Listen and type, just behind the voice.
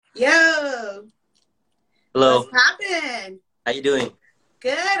Yo, what's Hello, poppin'? how you doing?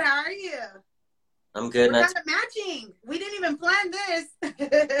 Good, how are you? I'm good, We're not kind too of matching. We didn't even plan this.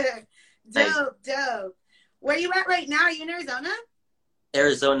 nice. Dope, dope. Where you at right now? Are you in Arizona?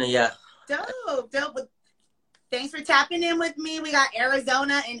 Arizona, yeah, Dope, dope. Well, thanks for tapping in with me. We got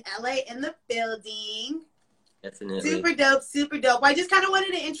Arizona and LA in the building. definitely. Super dope, super dope. I just kind of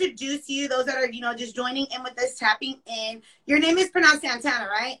wanted to introduce you, those that are, just joining in with us, tapping in. Your name is pronounced Santana,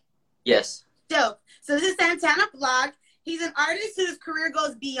 right? Yes. Dope. So this is Santana Block. He's an artist whose career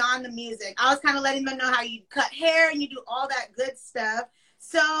goes beyond the music. I was kind of letting them know how you cut hair and you do all that good stuff.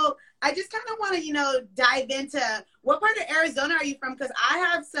 So I just kind of want to, dive into what part of Arizona are you from? Because I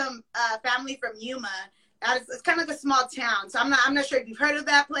have some family from Yuma. It's kind of like a small town. So I'm not sure if you've heard of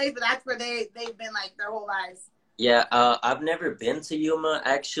that place, but that's where they've been like their whole lives. Yeah, I've never been to Yuma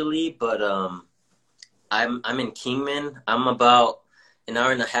actually, but I'm in Kingman. I'm about an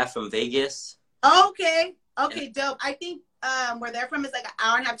hour and a half from Vegas. Okay. And Okay, dope. I think where they're from is like an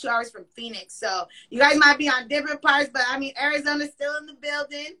hour and a half, 2 hours from Phoenix. So you guys might be on different parts, but I mean Arizona's still in the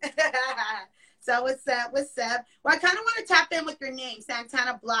building. So what's up? What's up? Well, I kind of want to tap in with your name,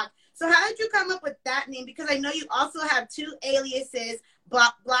 Santana Block. So how did you come up with that name? Because I know you also have two aliases,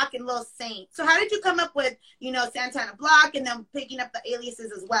 Block and Lil Saint. So how did you come up with, Santana Block and then picking up the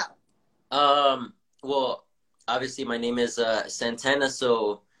aliases as well? well, obviously my name is Santana,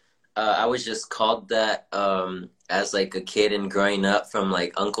 so I was just called that as like a kid and growing up from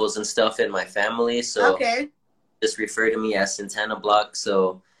like uncles and stuff in my family. So Okay. just refer to me as Santana Block.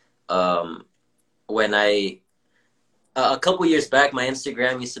 So um when I a couple years back, my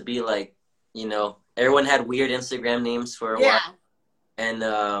Instagram used to be like, everyone had weird Instagram names for a while, Yeah. and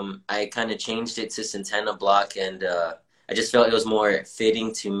I kind of changed it to Santana Block, and I just felt it was more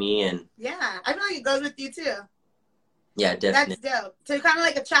fitting to me, and Yeah. I feel like it goes with you too. yeah, That's definitely, dope. So kind of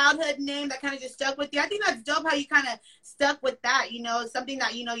like a childhood name that kind of just stuck with you. I think that's dope how you kind of stuck with that, something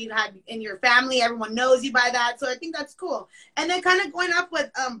that, you had in your family. Everyone knows you by that. So I think that's cool. And then kind of going up with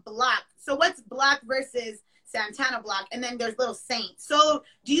Block. So what's Block versus Santana Block? And then there's Little Saint. So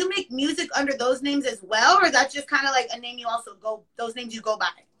do you make music under those names as well? Or is that just kind of like a name you also those names you go by?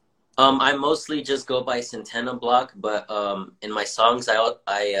 I mostly just go by Santana Block, but in my songs,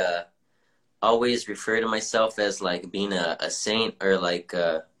 I always refer to myself as like being a saint, or like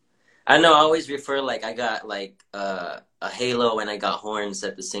I don't know. I always refer like I got like a halo and I got horns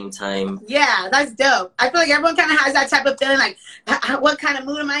at the same time. Yeah, that's dope. I feel like everyone kind of has that type of feeling, like, what kind of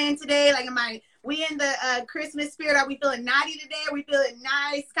mood am I in today? Like, we in the Christmas spirit? Are we feeling naughty today? Are we feeling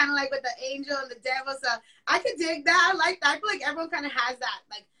nice? Kind of like with the angel and the devil. So I could dig that. I like that. I feel like everyone kind of has that.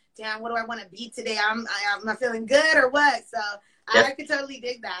 Like, damn, what do I want to be today? Am I feeling good or what? So I could totally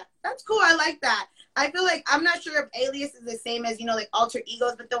dig that. That's cool. I like that. I feel like I'm not sure if alias is the same as, like alter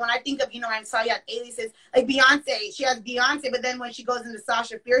egos, but then when I think of, I saw you have aliases, like Beyonce, she has Beyonce, but then when she goes into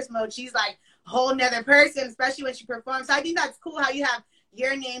Sasha Fierce mode, she's like a whole nother person, especially when she performs. So I think that's cool how you have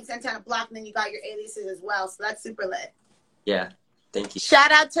your name, Santana Block, and then you got your aliases as well. So that's super lit. Yeah, thank you.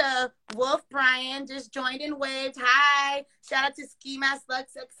 Shout out to Wolf Brian, just joined and waved. Hi. Shout out to Ski Mask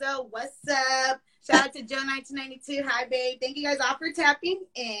Lux XO. What's up? Shout out to Joe 1992. Hi, babe. Thank you guys all for tapping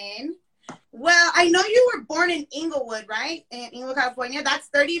in. Well, I know you were born in Inglewood, right? In Inglewood, California. That's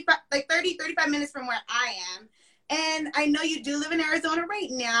 35 minutes from where I am. And I know you do live in Arizona right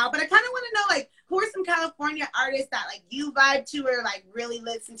now, but I kind of want to know, like, who are some California artists that, like, you vibe to or, like, really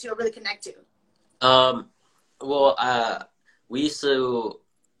listen to or really connect to? Um, well, we used to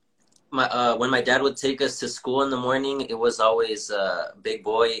when my dad would take us to school in the morning, it was always Big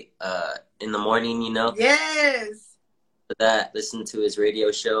Boy in the morning, Yes. that listen to his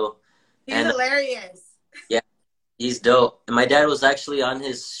radio show, He's and hilarious. yeah, he's dope. And my dad was actually on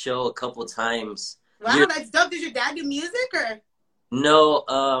his show a couple times. Wow, that's dope. Did your dad do music or? No,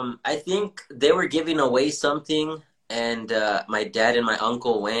 I think they were giving away something, and my dad and my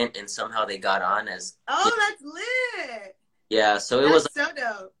uncle went, and somehow they got on as Oh, that's lit. yeah. So That's so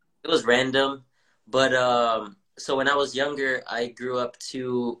dope. it was random, but so when I was younger, I grew up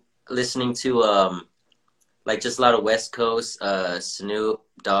to listening to like just a lot of West Coast, Snoop,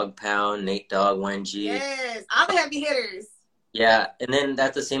 Dogg Pound, Nate Dogg, Warren G. Yes, all the heavy hitters. Yeah, and then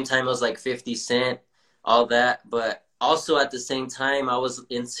at the same time, it was like 50 Cent, all that. But also at the same time, I was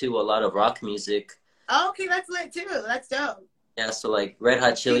into a lot of rock music. Oh, okay, that's lit too. That's dope. Yeah, so like Red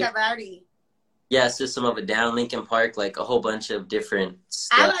Hot You Chili, got rowdy. yeah, System of a Down, Linkin Park, like a whole bunch of different I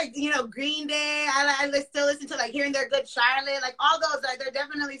stuff. like, Green Day. Still listen to like Hearing Their Good Charlotte, like all those. Like they're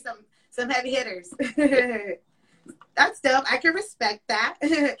definitely some heavy hitters. That's dope. I can respect that.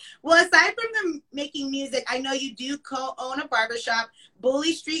 Well, aside from the making music, I know you do co-own a barbershop,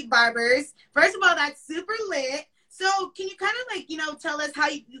 Bully Street Barbers. First of all, that's super lit. So can you kind of like, tell us how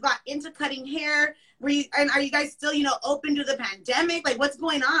you got into cutting hair? And are you guys still, open to the pandemic? Like what's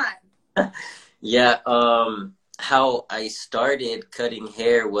going on? Yeah, how I started cutting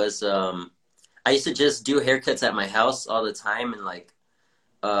hair was I used to just do haircuts at my house all the time, and like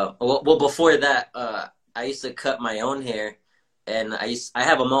well before that I used to cut my own hair, and I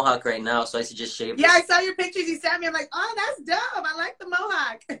have a mohawk right now, so I used to just shave. Yeah, I saw your pictures you sent me. I'm like, oh, that's dope. I like the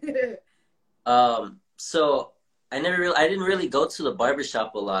mohawk. So I didn't really go to the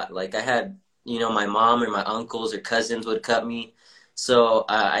barbershop a lot. Like I had, my mom or my uncles or cousins would cut me. So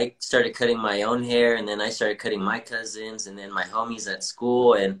I started cutting my own hair, and then I started cutting my cousins and then my homies at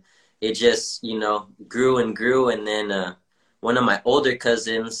school, and it just, grew and grew. And then one of my older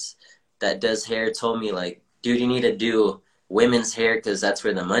cousins that does hair told me like, dude, you need to do women's hair because that's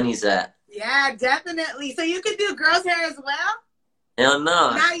where the money's at. Yeah, definitely. So you could do girls' hair as well? Hell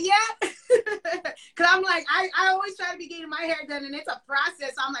no. Not yet. Because I'm like, I always try to be getting my hair done, and it's a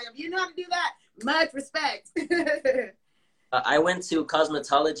process. So I'm like, if you know how to do that, much respect. I went to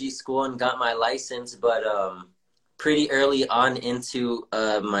cosmetology school and got my license, but pretty early on into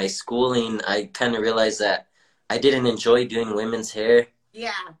my schooling, I kind of realized that I didn't enjoy doing women's hair.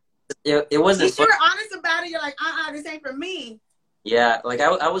 Yeah. It wasn't fun. You were honest about it. You're like, this ain't for me. Yeah, like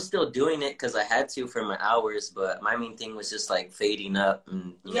I was still doing it because I had to for my hours, but my main thing was just like fading up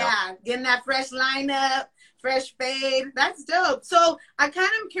and getting that fresh lineup, fresh fade. That's dope. So I kind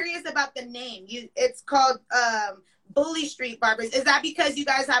of am curious about the name. It's called Bully Street Barbers. Is that because you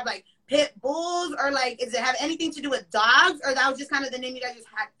guys have like pit bulls, or like does it have anything to do with dogs, or that was just kind of the name you guys just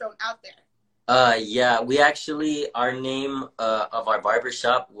had thrown out there? Yeah, we actually, our name of our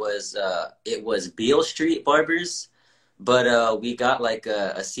barbershop was it was Beale Street Barbers. But we got like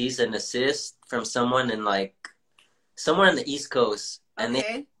a cease and desist from someone in like somewhere on the East Coast, and they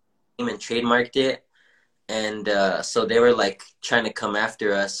came and trademarked it, and so they were like trying to come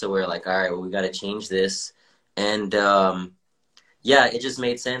after us. So we're like, all right, well, we got to change this, and yeah, it just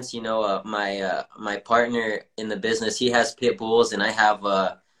made sense. My partner in the business, he has pit bulls, and I have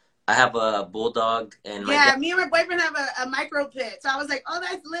a bulldog, and me and my boyfriend have a micro pit. So I was like, oh,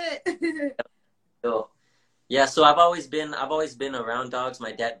 that's lit. So, yeah, so I've always been around dogs.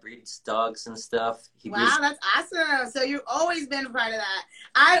 My dad breeds dogs and stuff. Wow, that's awesome. So you've always been a part of that.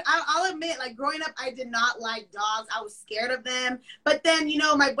 I'll admit, like growing up, I did not like dogs. I was scared of them. But then,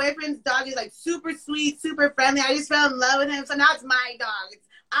 my boyfriend's dog is like super sweet, super friendly. I just fell in love with him. So now it's my dog. It's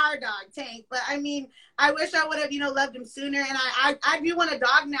our dog, Tank. But I mean, I wish I would have, loved him sooner. And I do want a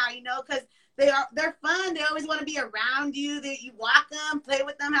dog now, because they're fun. They always want to be around you. You walk them, play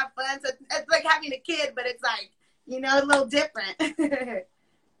with them, have fun. So it's like having a kid, but it's like, a little different.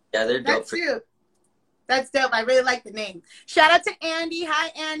 Yeah, they're dope. That's cute. That's dope. I really like the name. Shout out to Andy. Hi,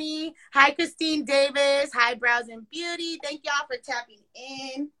 Annie. Hi, Christine Davis. Hi, Brows and Beauty. Thank y'all for tapping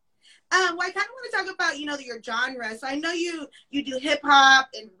in. Well, I kind of want to talk about, your genre. So I know you do hip hop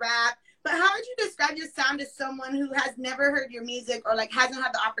and rap. But how would you describe your sound to someone who has never heard your music, or like hasn't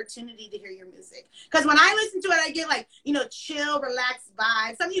had the opportunity to hear your music? Because when I listen to it, I get like, chill, relaxed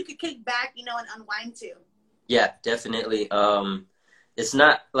vibes, something you could kick back, and unwind to. Yeah, definitely. It's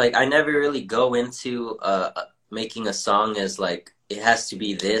not like I never really go into making a song as like it has to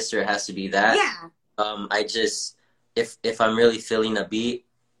be this or it has to be that. Yeah. I just if I'm really feeling a beat,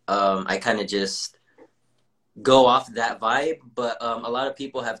 I kind of just go off that vibe. But a lot of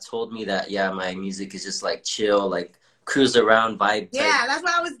people have told me that my music is just like chill, like cruise around vibe type. Yeah, that's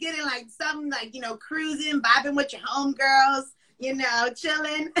what I was getting, like something like cruising, vibing with your homegirls,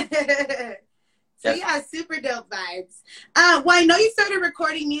 chilling. So yeah, super dope vibes. Well, I know you started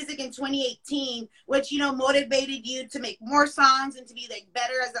recording music in 2018, which motivated you to make more songs and to be like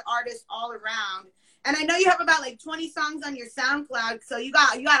better as an artist all around. And I know you have about like 20 songs on your SoundCloud, so you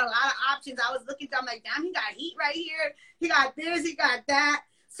got a lot of options. I was looking through, I'm like, damn, he got heat right here. He got this, he got that.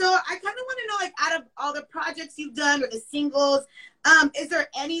 So I kind of want to know, like, out of all the projects you've done or the singles, is there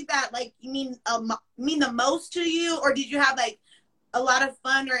any that like you mean the most to you, or did you have like a lot of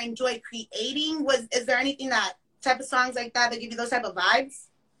fun or enjoy creating? Is there anything that type of songs like that give you those type of vibes?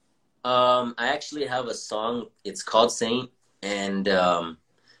 I actually have a song. It's called Saint, and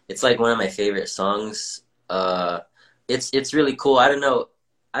it's like one of my favorite songs. It's really cool. I don't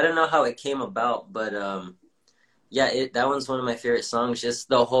know how it came about, but that one's one of my favorite songs. Just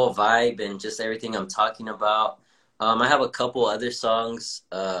the whole vibe and just everything I'm talking about. I have a couple other songs.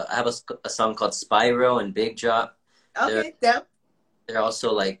 I have a song called Spyro and Big Drop. Okay, dope. They're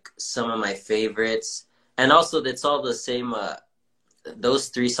also like some of my favorites. and also it's all the same. Those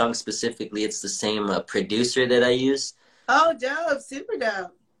three songs specifically, it's the same producer that I use. Oh, dope. Super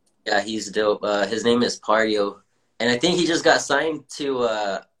dope. Yeah, he's dope. His name is Pario, and I think he just got signed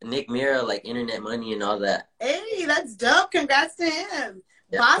to Nick Mira, like Internet Money and all that. Hey, that's dope. Congrats to him.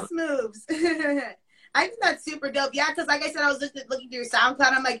 Yeah. Boss moves. I think that's super dope. Yeah, because like I said, I was looking through your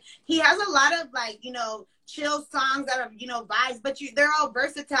SoundCloud. I'm like, he has a lot of like, you know, chill songs that are, you know, vibes, but they're all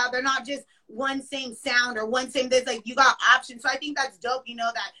versatile. They're not just one same sound or one same this. Like, you got options. So I think that's dope, you know,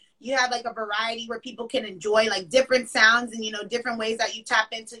 that you have like a variety where people can enjoy like different sounds and, you know, different ways that you tap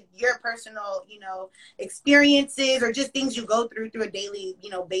into your personal, you know, experiences or just things you go through a daily, you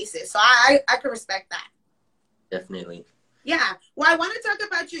know, basis. So I could respect that. Definitely. Yeah. Well, I want to talk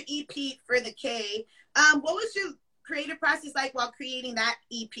about your EP for the K. What was your creative process like while creating that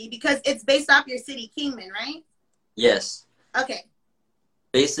EP? Because it's based off your city, Kingman, right? Yes. Okay.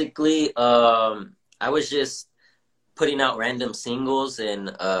 Basically, I was just putting out random singles,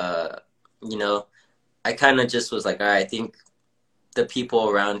 and you know, I kind of just was like, all right, I think the people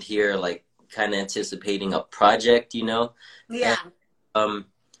around here are like kind of anticipating a project, you know? Yeah. And,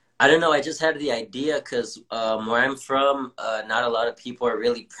 I don't know. I just had the idea because where I'm from, not a lot of people are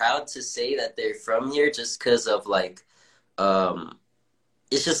really proud to say that they're from here, just because of like,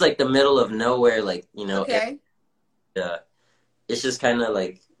 it's just like the middle of nowhere, like, you know. Okay. It's just kind of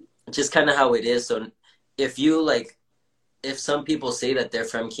like, just kind of how it is. So if you like, if some people say that they're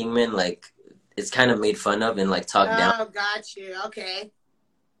from Kingman, like it's kind of made fun of and like talked down. Oh, got you. Okay.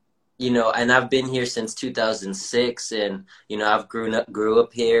 You know, and I've been here since 2006, and you know, I've grew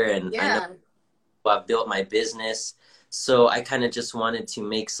up here, and Yeah. I know I've built my business. So I kind of just wanted to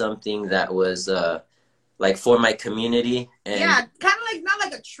make something that was like for my community. And Yeah, kind of like not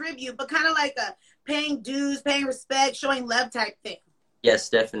like a tribute, but kind of like a paying dues, paying respect, showing love type thing. yes,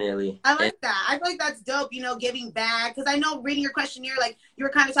 definitely. I like that. I feel like that's dope, you know, giving back. Because I know reading your questionnaire, like you were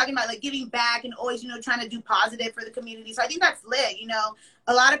kind of talking about like giving back and always, you know, trying to do positive for the community. So I think that's lit, you know.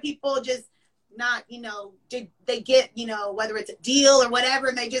 A lot of people just not, you know, they get, you know, whether it's a deal or whatever,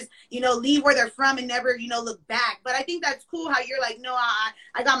 and they just, you know, leave where they're from and never, you know, look back. But I think that's cool how you're like, no,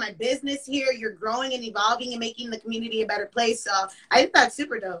 I got my business here. You're growing and evolving and making the community a better place. So I think that's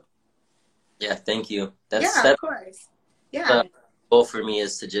super dope. Yeah, thank you. Yeah, That's of course. Yeah. goal for me,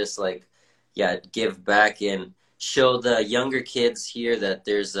 is to just like, yeah, give back and show the younger kids here that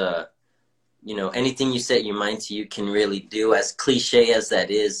there's you know, anything you set your mind to, you can really do, as cliche as that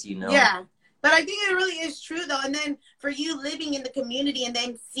is, you know. Yeah. But I think it really is true though. And then for you living in the community and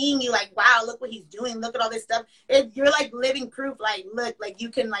then seeing you like, wow, look what he's doing. Look at all this stuff. You're like living proof. Like, look, like you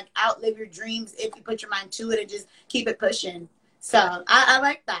can like outlive your dreams if you put your mind to it and just keep it pushing. So I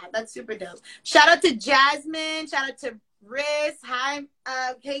like that. That's super dope. Shout out to Jasmine. Shout out to Riz. Hi,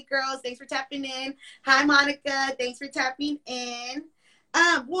 hey girls. Thanks for tapping in. Hi, Monica. Thanks for tapping in.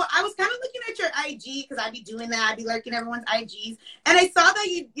 Well, I was kind of looking at your IG because I'd be doing that. I'd be lurking everyone's IGs. And I saw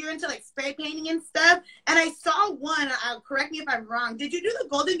that you're into like spray painting and stuff. And I saw one, correct me if I'm wrong. Did you do the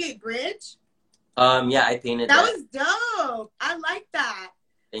Golden Gate Bridge? Yeah, I painted that. That was dope. I like that.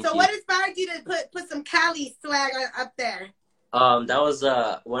 Thank so you. what inspired you to put some Cali swag up there? That was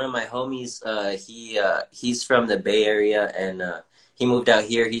one of my homies. He's from the Bay Area, and he moved out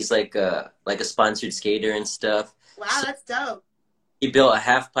here. He's like a sponsored skater and stuff. Wow, So that's dope. he built a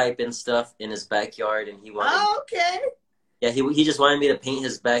half pipe and stuff in his backyard, and he wanted. Oh, okay. Yeah, he just wanted me to paint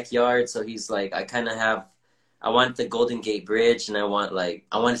his backyard. So he's like, I want the Golden Gate Bridge, and I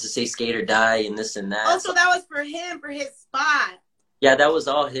wanted to say skate or die and this and that. Oh, so that was for him, for his spot. Yeah, that was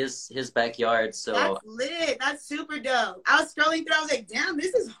all his backyard. So that's lit. That's super dope. I was scrolling through. I was like, damn,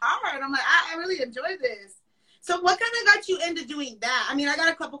 this is hard. I'm like, I really enjoy this. So what kind of got you into doing that? I mean, I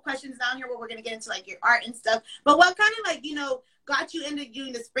got a couple questions down here where we're going to get into like your art and stuff. But what kind of like, you know, got you into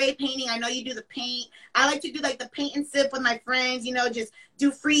doing the spray painting? I know you do the paint. I like to do like the paint and sip with my friends, you know, just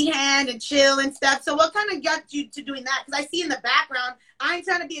do freehand and chill and stuff. So what kind of got you to doing that? Because I see in the background, I ain't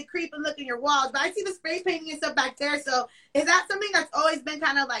trying to be a creep and look in your walls, but I see the spray painting and stuff back there. So is that something that's always been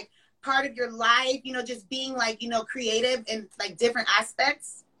kind of like part of your life, you know, just being like, you know, creative in like different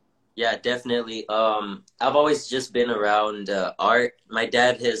aspects? yeah, definitely. I've always just been around art. My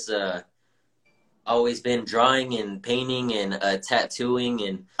dad has always been drawing and painting and tattooing,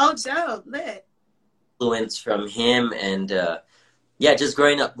 and Oh, dope. Lit. influence from him. And yeah, just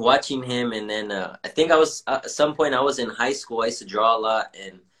growing up watching him. And then I think I was at some point I was in high school. I used to draw a lot,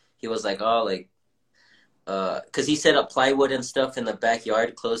 and he was like, oh, like, because he set up plywood and stuff in the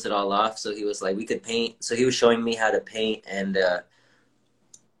backyard, closed it all off. So he was like, we could paint. So he was showing me how to paint, and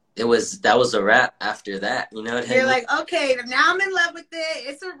that was a wrap after that. You know what I You're mean? like, okay, now I'm in love with it.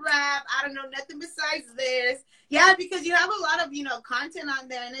 It's a wrap. I don't know nothing besides this. Yeah, because you have a lot of, content on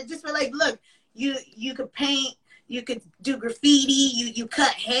there, and it just feel like, look, you could paint, you could do graffiti, you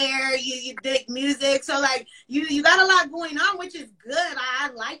cut hair, you dig music. So like you got a lot going on, which is good. I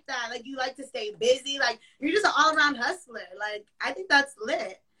like that. Like you like to stay busy. Like you're just an all around hustler. Like I think that's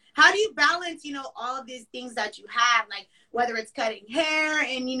lit. How do you balance, all of these things that you have, like whether it's cutting hair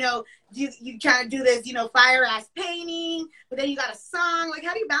and, you try to do this, fire ass painting, but then you got a song. Like,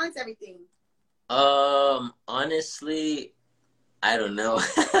 how do you balance everything? Honestly, I don't know.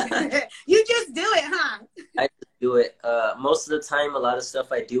 You just do it, huh? I just do it. Most of the time, a lot of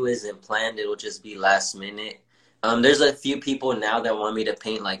stuff I do isn't planned. It'll just be last minute. There's a few people now that want me to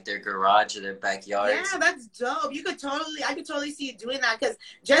paint like their garage or their backyard. Yeah, that's dope. I could totally see you doing that because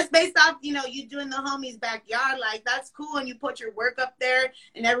just based off, you doing the homie's backyard, like that's cool. And you put your work up there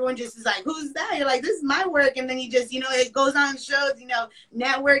and everyone just is like, who's that? You're like, this is my work. And then you just, it goes on shows,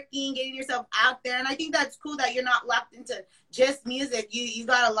 networking, getting yourself out there. And I think that's cool that you're not locked into just music. You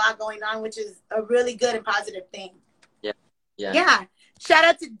got a lot going on, which is a really good and positive thing. Yeah. Yeah. Yeah. Shout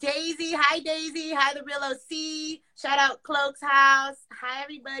out to Daisy. Hi, Daisy. Hi, The Real OC. Shout out Cloak's House. Hi,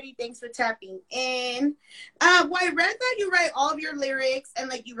 everybody. Thanks for tapping in. Well, I read that you write all of your lyrics and,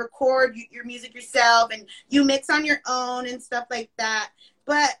 like, you record your music yourself and you mix on your own and stuff like that.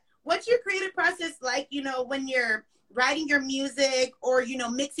 But what's your creative process like, when you're writing your music or,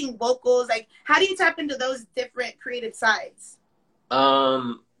 mixing vocals? Like, how do you tap into those different creative sides?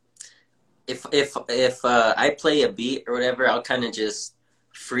 If I play a beat or whatever, I'll kind of just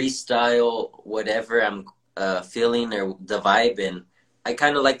freestyle whatever I'm feeling or the vibe, and I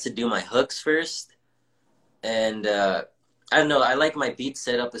kind of like to do my hooks first. And I don't know, I like my beats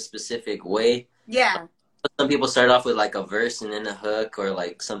set up a specific way. Yeah. Some people start off with like a verse and then a hook or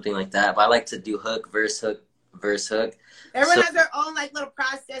like something like that. But I like to do hook, verse, hook, verse, hook. Everyone has their own like little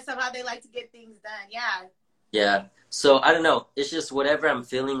process of how they like to get things done. Yeah. Yeah. So I don't know. It's just whatever I'm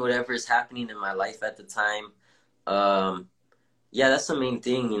feeling, whatever is happening in my life at the time. Yeah, that's the main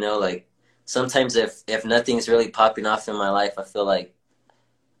thing, like sometimes if nothing's really popping off in my life, I feel like,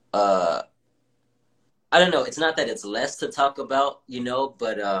 I don't know. It's not that it's less to talk about,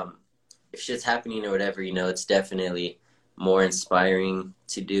 but if shit's happening or whatever, it's definitely more inspiring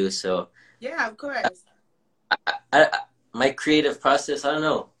to do. So yeah, of course. My creative process, I don't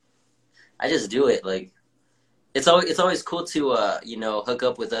know. I just do it. Like, it's always cool to hook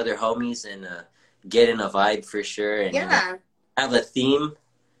up with other homies and get in a vibe for sure, and have a theme.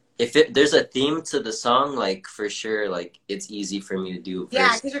 If there's a theme to the song, like for sure, like it's easy for me to do.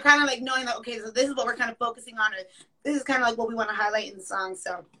 Yeah, because you're kind of like knowing that, okay, so this is what we're kind of focusing on, or this is kind of like what we want to highlight in the song.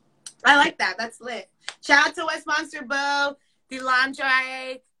 So I like that. That's lit. Shout out to West Monster Bo,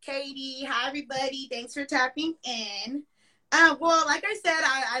 Delandre, Katie. Hi everybody. Thanks for tapping in. Well, like I said,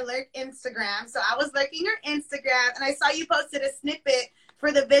 I lurk Instagram. So I was lurking your Instagram and I saw you posted a snippet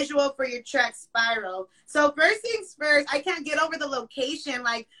for the visual for your track Spiral. So first things first, I can't get over the location.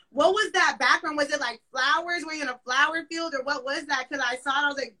 Like, what was that background? Was it like flowers? Were you in a flower field or what was that? Because I saw it, I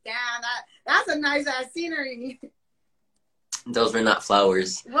was like, damn, that's a nice ass scenery. Those were not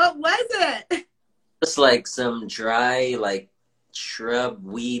flowers. What was it? Just like some dry, like shrub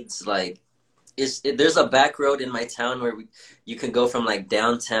weeds, like there's a back road in my town where you can go from like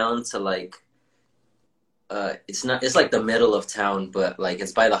downtown to like it's like the middle of town, but like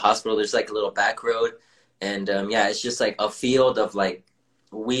it's by the hospital. There's like a little back road, and yeah, it's just like a field of like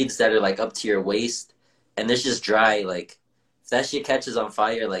weeds that are like up to your waist, and there's just dry. Like if that shit catches on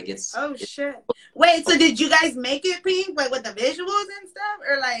fire, like it's shit. Wait, so did you guys make it pink, like with the visuals and stuff,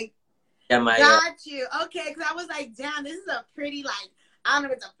 or like? Yeah, got you. Okay, because I was like, damn, this is a pretty like. I don't know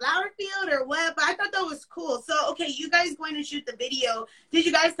if it's a flower field or what, but I thought that was cool. So, okay, you guys going to shoot the video. Did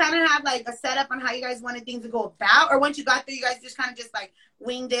you guys kind of have, like, a setup on how you guys wanted things to go about? Or once you got there, you guys just kind of just, like,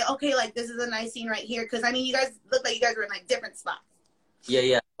 winged it? Okay, like, this is a nice scene right here. Because, I mean, you guys look like you guys were in, like, different spots.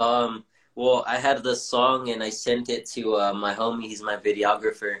 Yeah. Well, I had the song, and I sent it to my homie. He's my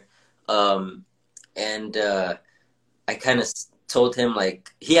videographer. And I kind of told him,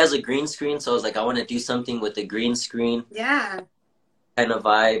 like, he has a green screen. So I was like, I want to do something with the green screen. Yeah. Kind of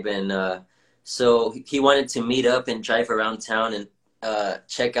vibe, and so he wanted to meet up and drive around town and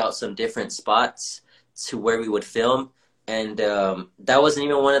check out some different spots to where we would film, and that wasn't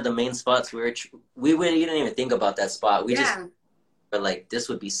even one of the main spots. We didn't even think about that spot. We just were like, this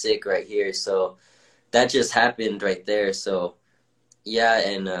would be sick right here, so that just happened right there. So yeah,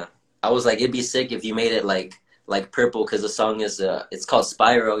 and I was like, it'd be sick if you made it like like purple because the song is it's called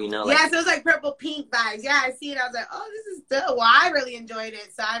Spiral, you know. Like, yeah, so it was like purple pink vibes. Yeah, I see it. I was like, oh, this is dope. Well, I really enjoyed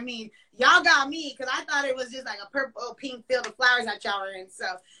it. So I mean, y'all got me because I thought it was just like a purple pink field of flowers that y'all were in. So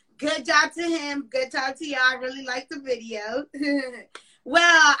good job to him. Good job to y'all. I really liked the video.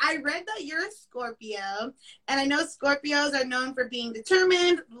 Well, I read that you're a Scorpio, and I know Scorpios are known for being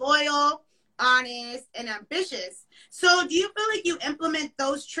determined, loyal, honest, and ambitious. So do you feel like you implement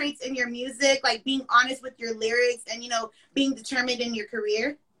those traits in your music, like being honest with your lyrics and, you know, being determined in your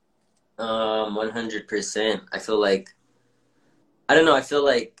career? 100%. I feel like, I don't know, I feel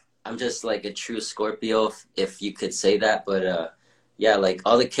like I'm just like a true Scorpio, if you could say that. But yeah, like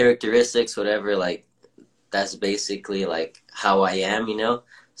all the characteristics, whatever, like that's basically like how I am, you know?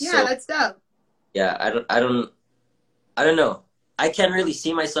 Yeah, So that's dope. yeah, I don't know. I can't really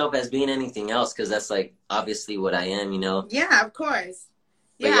see myself as being anything else because that's like obviously what I am, you know? Yeah, of course.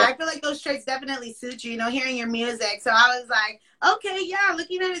 But Yeah, yeah, I feel like those traits definitely suit you, you know, hearing your music. So I was like, okay, yeah,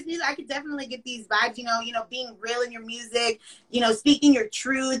 looking at his music, I could definitely get these vibes, you know, being real in your music, you know, speaking your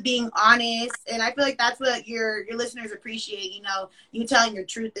truth, being honest. And I feel like that's what your listeners appreciate, you know, you telling your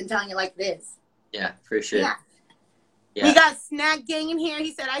truth and telling it like this. yeah, for sure. Yeah. We Yeah, got Snack Gang in here.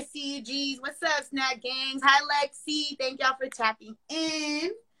 He said, I see you, G's. What's up, Snack Gangs? Hi, Lexi. Thank y'all for tapping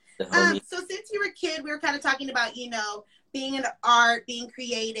in. the homie. So since you were a kid, we were kind of talking about, you know, being in art, being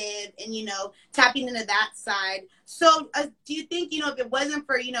creative, and, you know, tapping into that side. So do you think, you know, if it wasn't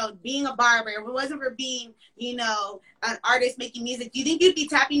for, you know, being a barber, if it wasn't for being, you know, an artist making music, do you think you'd be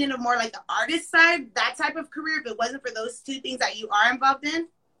tapping into more like the artist side, that type of career, if it wasn't for those two things that you are involved in?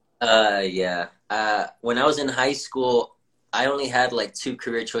 Yeah. When I was in high school, I only had like two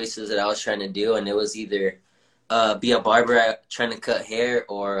career choices that I was trying to do, and it was either be a barber trying to cut hair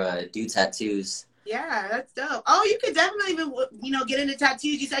or do tattoos. Yeah, that's dope. Oh, you could definitely even, you know, get into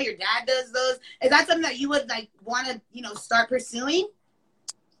tattoos. You say your dad does those. Is that something that you would like want to, you know, start pursuing?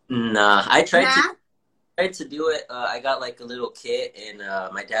 Nah, I Nah. tried to do it. I got like a little kit, and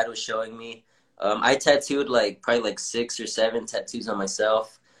my dad was showing me. I tattooed like probably like 6 or 7 tattoos on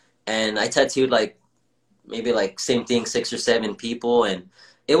myself, and I tattooed like maybe like same thing 6 or 7 people, and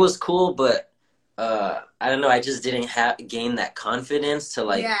it was cool. But I don't know. I just didn't have gain that confidence to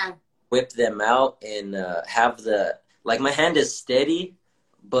like Yeah. whip them out and have the like my hand is steady,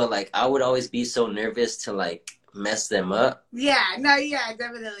 but like I would always be so nervous to like mess them up. Yeah. No. Yeah.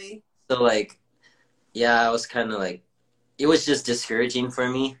 Definitely. So like yeah, I was kind of like it was just discouraging for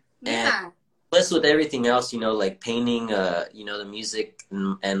me. And Yeah. plus with everything else, you know, like painting, you know, the music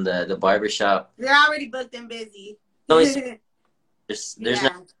and the barbershop. They're already booked and busy. Always there's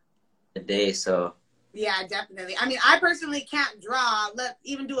not Yeah. a day, so Yeah, definitely. I mean, I personally can't draw, let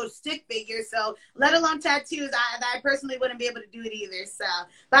even do a stick figure. So, let alone tattoos, I personally wouldn't be able to do it either. So,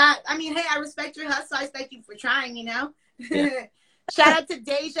 but I mean, hey, I respect your hustle. I respect you for trying. You know. yeah. Shout out to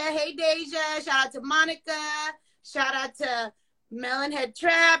Deja. Hey, Deja. Shout out to Monica. Shout out to Melonhead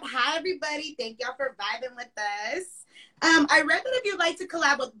Trap. Hi, everybody. Thank y'all for vibing with us. I read that if you'd like to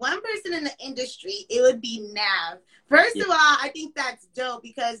collab with one person in the industry, it would be Nav. First Yeah. of all, I think that's dope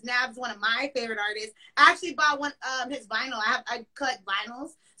because Nav's one of my favorite artists. I actually bought one his vinyl. I collect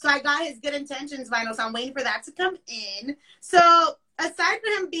vinyls, so I got his Good Intentions vinyl. So I'm waiting for that to come in. So aside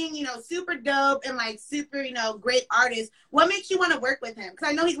from him being, you know, super dope and like super, you know, great artist, what makes you want to work with him? Because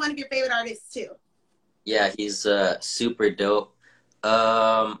I know he's one of your favorite artists too. Yeah, he's super dope.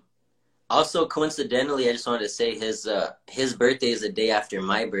 Also coincidentally, I just wanted to say his birthday is the day after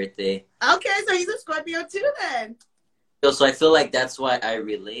my birthday. Okay, so he's a Scorpio too then. So I feel like that's why I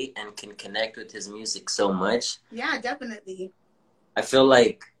relate and can connect with his music so much. Yeah, definitely. I feel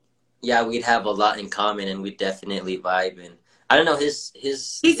like yeah, we'd have a lot in common and we'd definitely vibe. And I don't know, He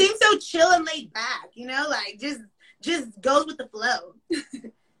seems so chill and laid back, you know, like just goes with the flow.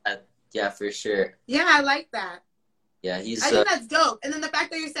 yeah, for sure. Yeah, I like that. Yeah, he's I think that's dope. And then the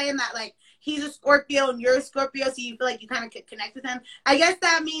fact that you're saying that, like, he's a Scorpio and you're a Scorpio, so you feel like you kind of could connect with him. I guess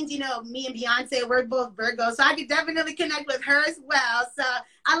that means, you know, me and Beyonce, we're both Virgo, so I could definitely connect with her as well. So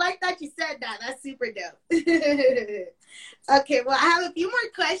I like that you said that. That's super dope. Okay, well, I have a few more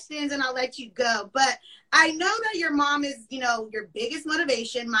questions and I'll let you go. But I know that your mom is, you know, your biggest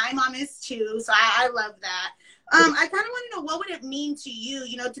motivation. My mom is too, so I love that. I kind of want to know, what would it mean to you,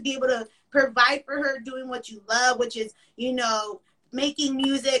 you know, to be able to provide for her doing what you love, which is, you know, making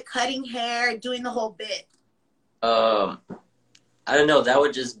music, cutting hair, doing the whole bit? I don't know, that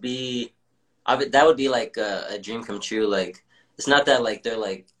would just be that would be like a dream come true. Like it's not that like they're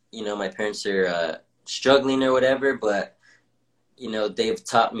like, you know, my parents are struggling or whatever, but you know, they've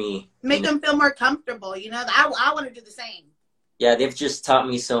taught me Make them feel more comfortable, you know. I want to do the same. yeah, they've just taught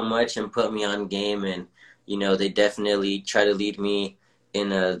me so much and put me on game. And You know, they definitely try to lead me in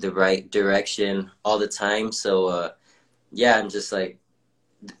the right direction all the time. So yeah, I'm just like,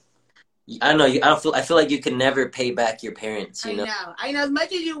 I don't know. I feel like you can never pay back your parents. You know. I know. As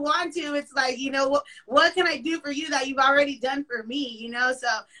much as you want to, it's like, you know, what can I do for you that you've already done for me? You know, so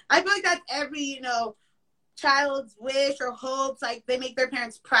I feel like that's every, you know, child's wish or hopes. Like they make their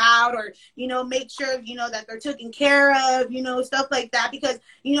parents proud, or, you know, make sure, you know, that they're taken care of, you know, stuff like that. Because,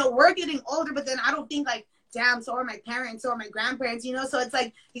 you know, we're getting older, but then I don't think like, damn, so are my parents, so are my grandparents, you know. So it's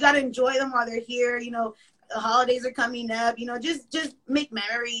like you got to enjoy them while they're here, you know. The holidays are coming up, you know, just make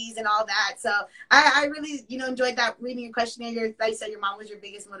memories and all that. So I really, you know, enjoyed that, reading your questionnaire. Like you said, your mom was your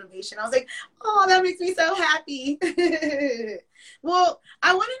biggest motivation. I was like, oh, that makes me so happy. Well,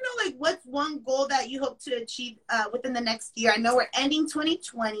 I want to know, like, what's one goal that you hope to achieve within the next year? I know we're ending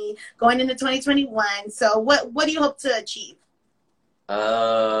 2020, going into 2021. So what do you hope to achieve?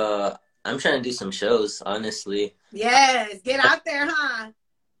 I'm trying to do some shows, honestly. Yes, get out there, huh?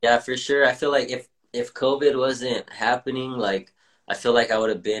 Yeah, for sure. I feel like if COVID wasn't happening, like I feel like I would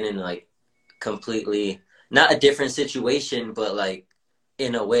have been in like completely not a different situation, but like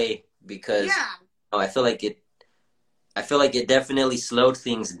in a way, because Yeah. I feel like it definitely slowed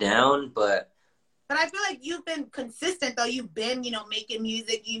things down, but I feel like you've been consistent though. You've been, you know, making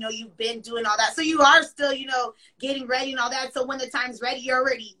music, you know, you've been doing all that. So you are still, you know, getting ready and all that. So when the time's ready, you're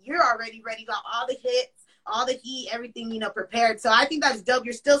already ready. You got all the hits, all the heat, everything, you know, prepared. So I think that's dope.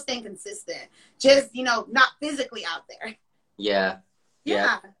 You're still staying consistent. Just, you know, not physically out there. yeah.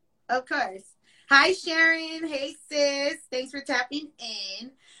 Yeah, of course. Hi, Sharon. Hey, sis. Thanks for tapping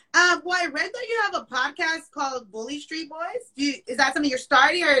in. Well, I read that you have a podcast called Bully Street Boys. Is that something you're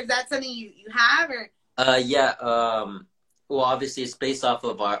starting, or is that something you have? Or Yeah. Well, obviously, it's based off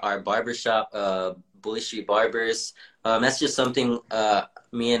of our barbershop, Bully Street Barbers. That's just something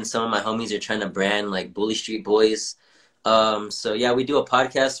me and some of my homies are trying to brand, like Bully Street Boys. So yeah, we do a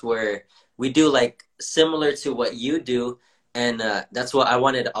podcast where we do like similar to what you do, and that's what I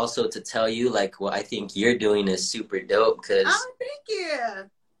wanted also to tell you. Like, what I think you're doing is super dope, because oh, thank you.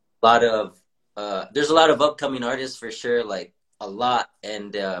 lot of there's a lot of upcoming artists for sure, like a lot,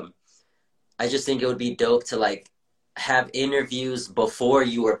 and I just think it would be dope to like have interviews before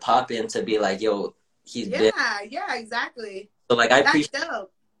you were popping, to be like, yo, he's been. Yeah, exactly. So like I That's appreciate.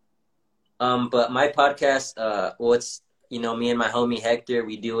 dope. But my podcast, well, it's, you know, me and my homie Hector,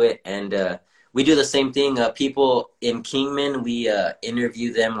 we do it, and we do the same thing. People in Kingman, we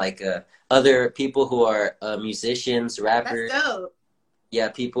interview them, like other people who are musicians, rappers. That's dope. Yeah,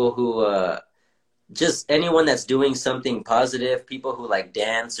 people who just anyone that's doing something positive, people who like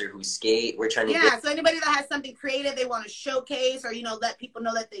dance or who skate. We're trying to So anybody that has something creative they want to showcase, or, you know, let people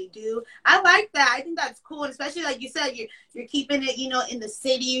know that they do. I like that. I think that's cool. And especially like you said, you're keeping it, you know, in the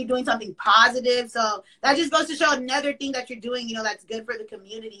city, you're doing something positive. So that just goes to show another thing that you're doing, you know, that's good for the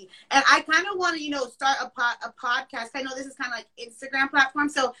community. And I kind of want to, you know, start a podcast. I know this is kind of like Instagram platform.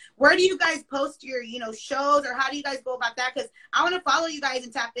 So where do you guys post your, you know, shows, or how do you guys go about that? Because I want to follow you guys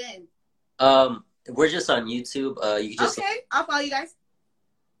and tap in. We're just on YouTube. You just Okay, I'll follow you guys.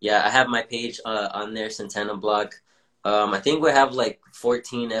 Yeah, I have my page on there, Santana Block. I think we have like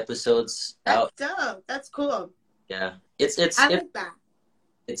 14 episodes out. That's dope. That's cool. Yeah, I like that.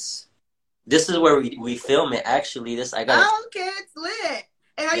 It's this is where we film it. Actually, I got. Oh, okay, it's lit.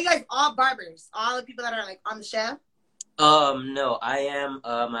 And are you guys all barbers? All the people that are like on the show? No, I am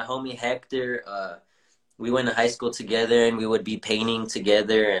my homie Hector. We went to high school together, and we would be painting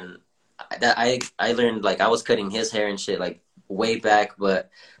together, and I learned, like, I was cutting his hair and shit like way back, but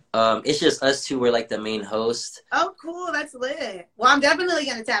it's just us two. We're like the main host. Oh, cool. That's lit. Well, I'm definitely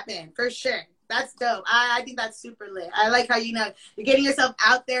gonna tap in for sure. That's dope. I think that's super lit. I like how, you know, you're getting yourself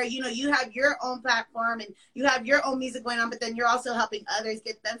out there. You know, you have your own platform and you have your own music going on, but then you're also helping others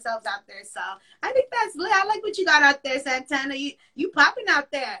get themselves out there. So I think that's lit. I like what you got out there, Santana. You popping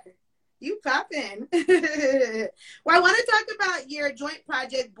out there. You popping. Well, I want to talk about your joint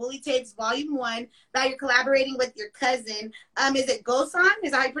project, Bully Tapes Volume 1, that you're collaborating with your cousin. Is it Gosan?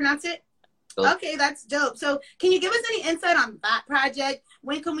 Is that how you pronounce it? Okay, that's dope. So can you give us any insight on that project?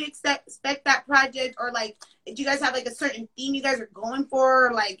 When can we expect that project? Or, like, do you guys have like a certain theme you guys are going for?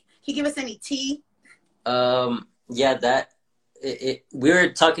 Or, like, can you give us any tea? Yeah, we were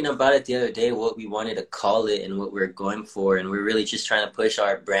talking about it the other day, what we wanted to call it and what we're going for, and we're really just trying to push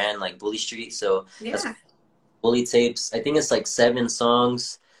our brand, like Bully Street. So that's Bully Tapes. I think it's like 7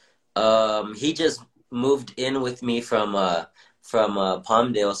 songs. He just moved in with me from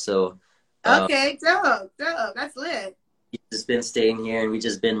Palmdale, so okay, dope. That's lit. he's just been staying here, and we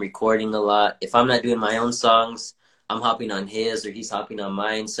just been recording a lot. If I'm not doing my own songs, I'm hopping on his or he's hopping on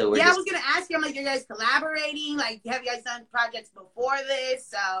mine. So we're Yeah, I just was gonna ask you. I'm like, you guys collaborating? Like, have you guys done projects before this?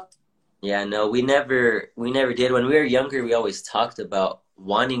 So yeah, no, we never did. When we were younger, we always talked about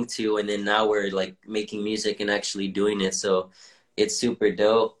wanting to, and then now we're like making music and actually doing it. So it's super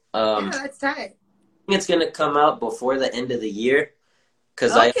dope. yeah, that's tight. I think it's gonna come out before the end of the year,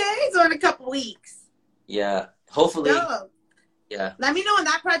 cause Okay, so in a couple weeks. yeah, hopefully, Dope. yeah. Let me know when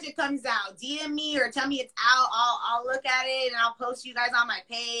that project comes out. DM me or tell me it's out. I'll look at it and I'll post you guys on my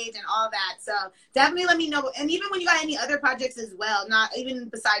page and all that. So definitely let me know. And even when you got any other projects as well, not even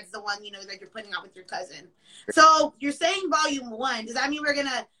besides the one, you know, that you're putting out with your cousin. So you're saying volume 1. Does that mean we're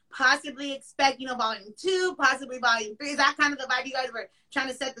gonna possibly expect, you know, volume 2, possibly volume 3? Is that kind of the vibe you guys were trying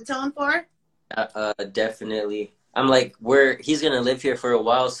to set the tone for? Definitely. I'm like, he's gonna live here for a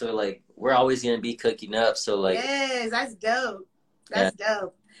while, so like we're always gonna be cooking up. So like, Yes, that's dope. yeah, That's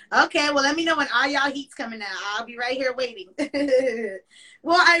dope. Okay, well, let me know when all y'all heat's coming out. I'll be right here waiting.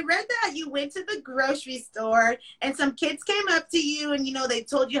 Well, I read that you went to the grocery store and some kids came up to you and, you know, they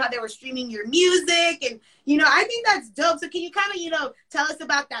told you how they were streaming your music. And, you know, I think that's dope. So can you kind of, you know, tell us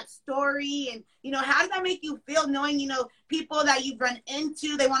about that story? And, you know, how does that make you feel knowing, you know, people that you've run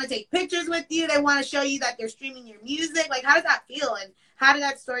into, they want to take pictures with you. They want to show you that they're streaming your music. Like, how does that feel? And how did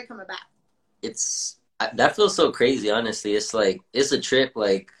that story come about? that feels so crazy. Honestly, it's like it's a trip.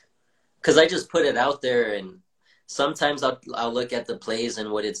 Like, cause I just put it out there, and sometimes I'll look at the plays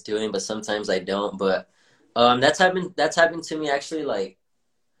and what it's doing, but sometimes I don't. But that's happened to me actually like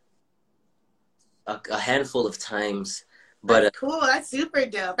a handful of times. But That's cool. That's super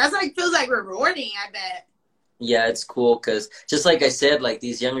dope. That's like feels like rewarding, I bet. yeah, it's cool because just like I said, like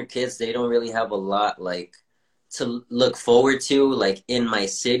these younger kids, they don't really have a lot like to look forward to like in my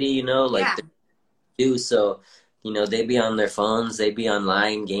city, you know, like Yeah. they do. So, you know, they be on their phones, they be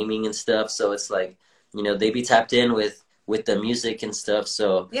online gaming and stuff. So it's like, you know, they be tapped in with the music and stuff.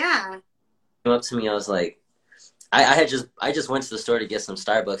 So Yeah. came up to me, I was like, I just went to the store to get some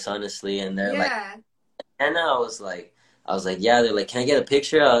Starbucks, honestly, and they're like, Yeah. and I was like, yeah. They're like, can I get a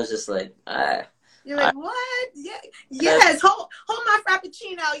picture? I was just like, You're I, like, what? Yeah. Yes. Hold my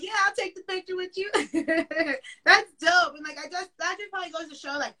frappuccino. Yeah, I'll take the picture with you. That's dope. And like that just probably goes to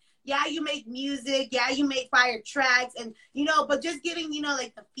show like, yeah, you make music, yeah, you make fire tracks, and you know, but just getting, you know,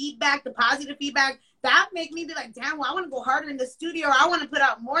 like the feedback, the positive feedback, that make me be like, damn, well, I want to go harder in the studio. I want to put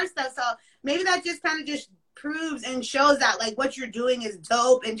out more stuff. So maybe that just kind of just proves and shows that like what you're doing is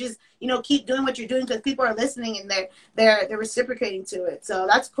dope, and just, you know, keep doing what you're doing because people are listening and they're reciprocating to it. So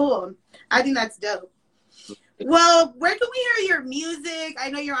that's cool. I think that's dope. Well, where can we hear your music? I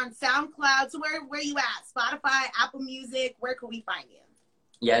know you're on SoundCloud. So where you at? Spotify, Apple Music? Where can we find you?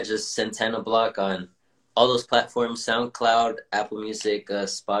 yeah, just Santana Block on all those platforms, SoundCloud, Apple Music,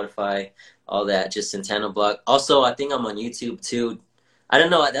 Spotify, all that, just Santana Block. Also, I think I'm on YouTube too. I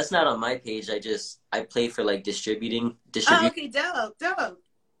don't know, that's not on my page. I play for like distributing. Oh, okay, dope, dope.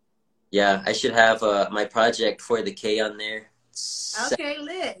 Yeah, I should have my project for the K on there. Okay,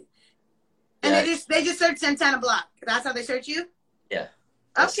 lit. And Yeah, they just search Santana Block. That's how they search you? yeah.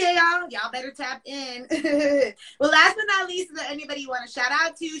 Okay, y'all better tap in. Well, last but not least, is there anybody you want to shout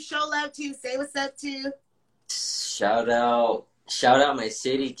out to, show love to, say what's up to? Shout out my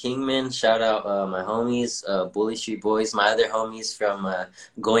city, Kingman. Shout out my homies, Bully Street Boys, my other homies from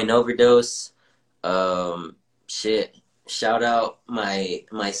Going Overdose. Shit. Shout out my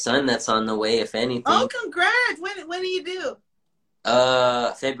son that's on the way, if Oh, anything. congrats. When do you do?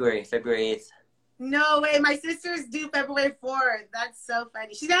 February 8th. No way. My sister's due February 4th. That's so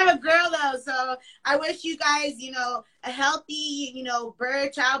funny. She's gonna have a girl though, so I wish you guys, you know, a healthy, you know,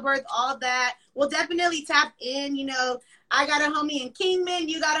 birth, childbirth, all that. We'll definitely tap in, you know. I got a homie in Kingman,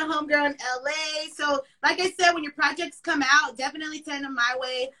 you got a homegirl in LA. So like I said, when your projects come out, definitely send them my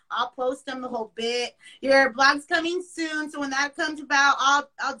way. I'll post them the whole bit. Your blog's coming soon, so when that comes about, I'll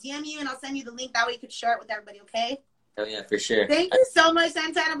DM you and I'll send you the link. That way you can share it with everybody, okay? Oh yeah, for sure. Thank you so much,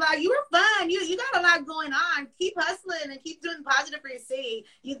 Santana Block. You were fun. You got a lot going on. Keep hustling and keep doing positive for your city.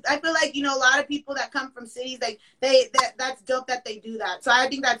 I feel like, you know, a lot of people that come from cities, like that's dope that they do that. So I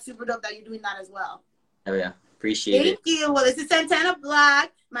think that's super dope that you're doing that as well. Oh yeah, appreciate it. Thank you. Well, this is Santana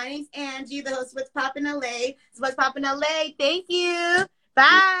Block. My name's Angie, the host of What's Poppin' LA. This is What's Poppin' LA. Thank you.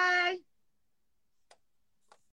 Bye.